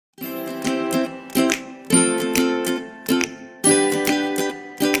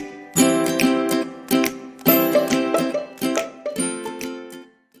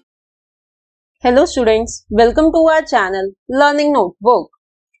Hello students, welcome to our channel Learning Notebook.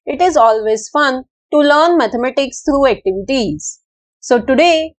 It is always fun to learn mathematics through activities. So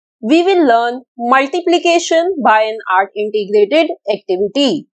today we will learn multiplication by an art integrated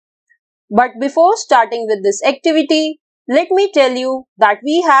activity. But before starting with this activity, let me tell you that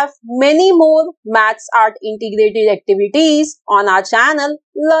we have many more maths art integrated activities on our channel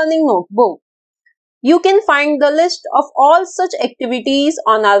Learning Notebook. You can find the list of all such activities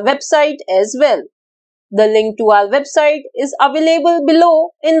on our website as well. The link to our website is available below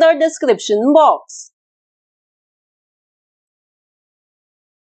in the description box.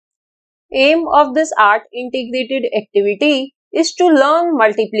 Aim of this art integrated activity is to learn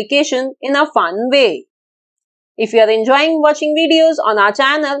multiplication in a fun way. If you are enjoying watching videos on our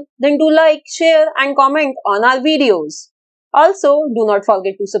channel, then do like, share and comment on our videos. Also, do not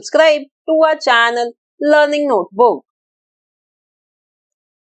forget to subscribe to our channel Learning Notebook.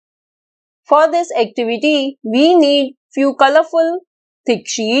 For this activity, we need few colorful thick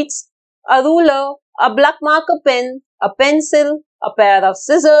sheets, a ruler, a black marker pen, a pencil, a pair of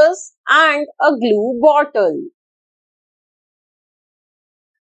scissors and a glue bottle.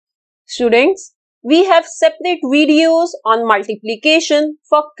 Students, we have separate videos on multiplication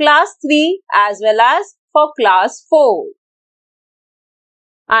for class 3 as well as for class 4.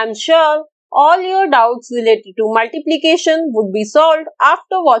 I am sure all your doubts related to multiplication would be solved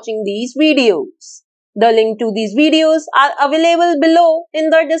after watching these videos. The link to these videos are available below in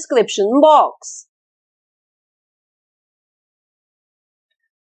the description box.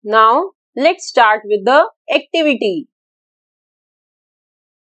 Now, let's start with the activity.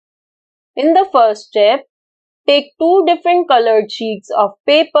 In the first step, take two different colored sheets of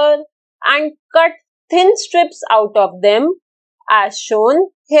paper and cut thin strips out of them as shown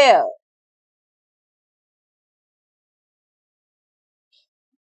here.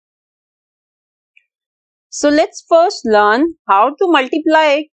 So let's first learn how to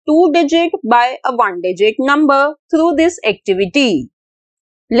multiply 2-digit by a 1-digit number through this activity.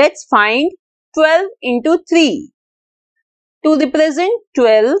 Let's find 12 into 3. To represent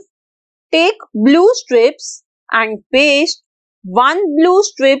 12, take blue strips and paste one blue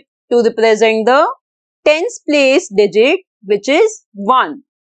strip to represent the tens place digit, which is 1.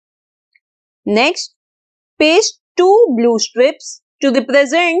 Next, paste two blue strips to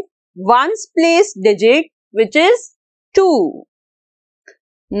represent ones place digit, which is 2.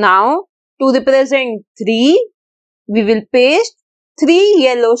 Now, to represent 3, we will paste 3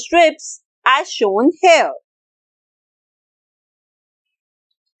 yellow strips as shown here.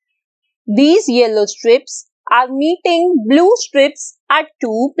 These yellow strips are meeting blue strips at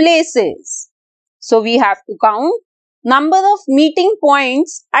 2 places. So, we have to count number of meeting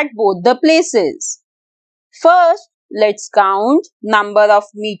points at both the places. First, let's count number of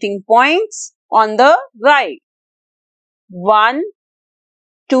meeting points on the right. 1,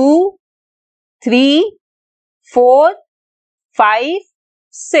 2, 3, 4, 5,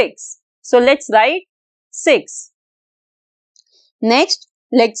 6. So let's write 6. Next,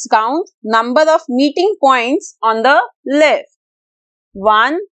 let's count number of meeting points on the left.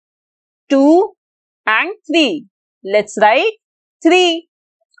 1, 2 and 3. Let's write 3.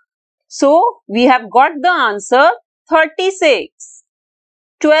 So we have got the answer 36.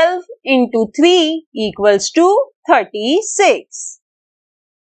 12 into 3 equals to 36.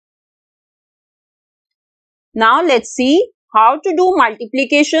 Now let's see how to do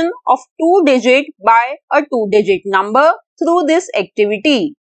multiplication of 2-digit by a 2-digit number through this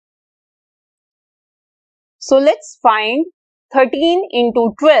activity. So let's find 13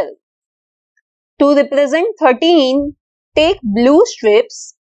 into 12. To represent 13, take blue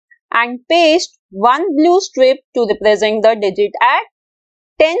strips and paste one blue strip to represent the digit at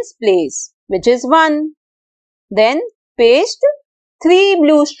tens place, which is 1. Then paste 3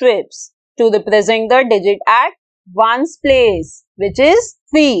 blue strips to represent the digit at ones place, which is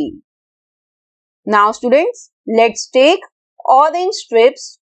 3. Now students, let's take orange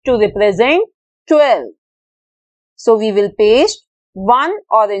strips to represent 12. So we will paste one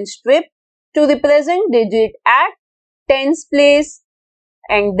orange strip to represent digit at tens place,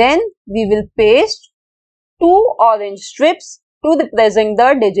 and then we will paste 2 orange strips to represent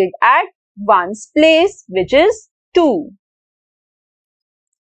the digit at ones place, which is 2.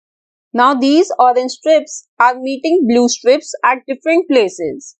 Now these orange strips are meeting blue strips at different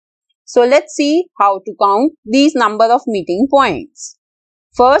places. So let's see how to count these number of meeting points.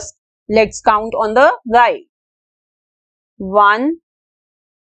 First, let's count on the right. 1,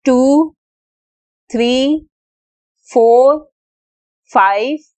 2, 3, 4,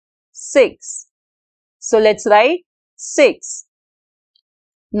 5, 6. So let's write 6.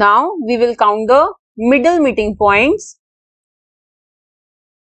 Now we will count the middle meeting points.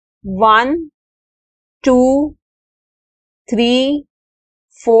 1, 2, 3,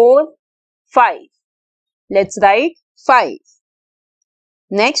 4, 5. Let's write 5.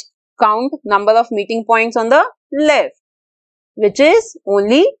 Next, count number of meeting points on the left, which is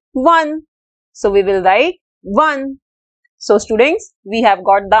only 1. So we will write 1. So students, we have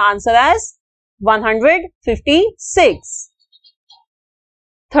got the answer as 156.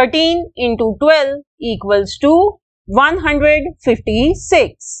 13 into 12 equals to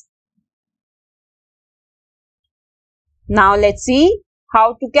 156. Now let's see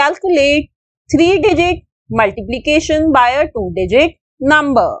how to calculate 3-digit multiplication by a 2-digit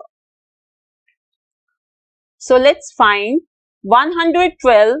number. So let's find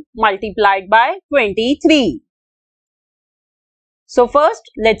 112 multiplied by 23. So first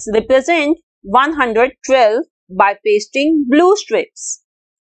let's represent 112 by pasting blue strips.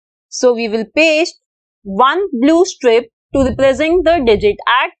 So we will paste one blue strip to represent the digit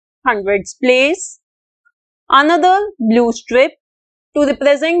at hundreds place, another blue strip to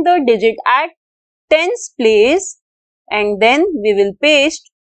represent the digit at tens place, and then we will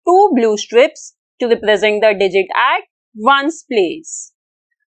paste two blue strips to represent the digit at ones place.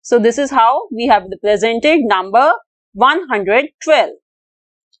 So this is how we have represented number 112.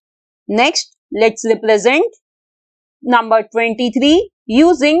 Next, let's represent number 23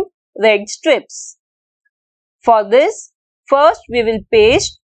 using red strips. For this, first we will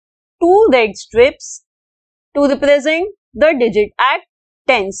paste two red strips to represent the digit at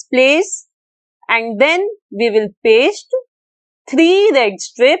tens place, and then we will paste three red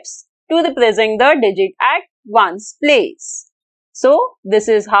strips to represent the digit at ones place. So this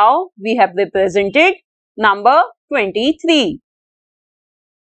is how we have represented number 23.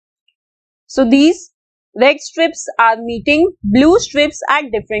 So these red strips are meeting blue strips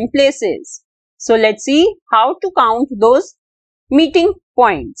at different places. So let's see how to count those meeting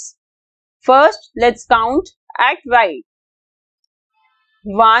points. First, let's count at right.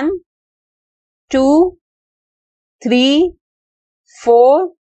 1, 2, 3, 4,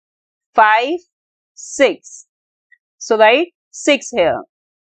 5, 6. So write 6 here.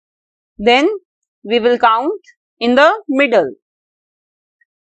 Then we will count in the middle.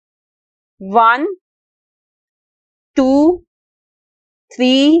 1, 2,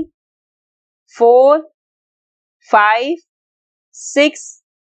 3, 4, 5, 6,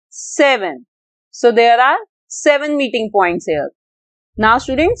 7. So there are 7 meeting points here. Now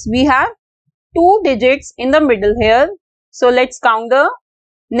students, we have 2 digits in the middle here. So let's count the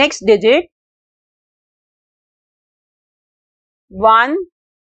next digit. 1,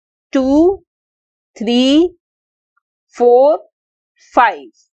 2, 3, 4, 5.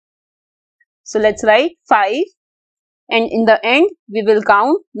 So let's write 5. And in the end, we will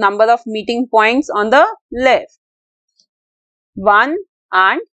count number of meeting points on the left. 1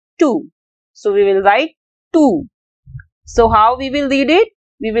 and 2. So we will write 2. So how we will read it?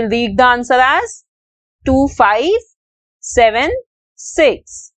 We will read the answer as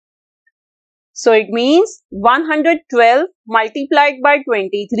 2576. So it means 112 multiplied by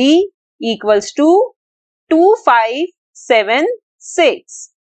 23 equals to 2576.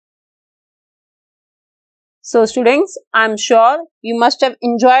 So students, I am sure you must have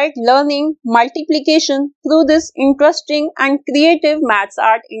enjoyed learning multiplication through this interesting and creative maths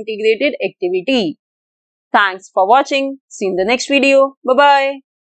art integrated activity. Thanks for watching. See you in the next video. Bye-bye.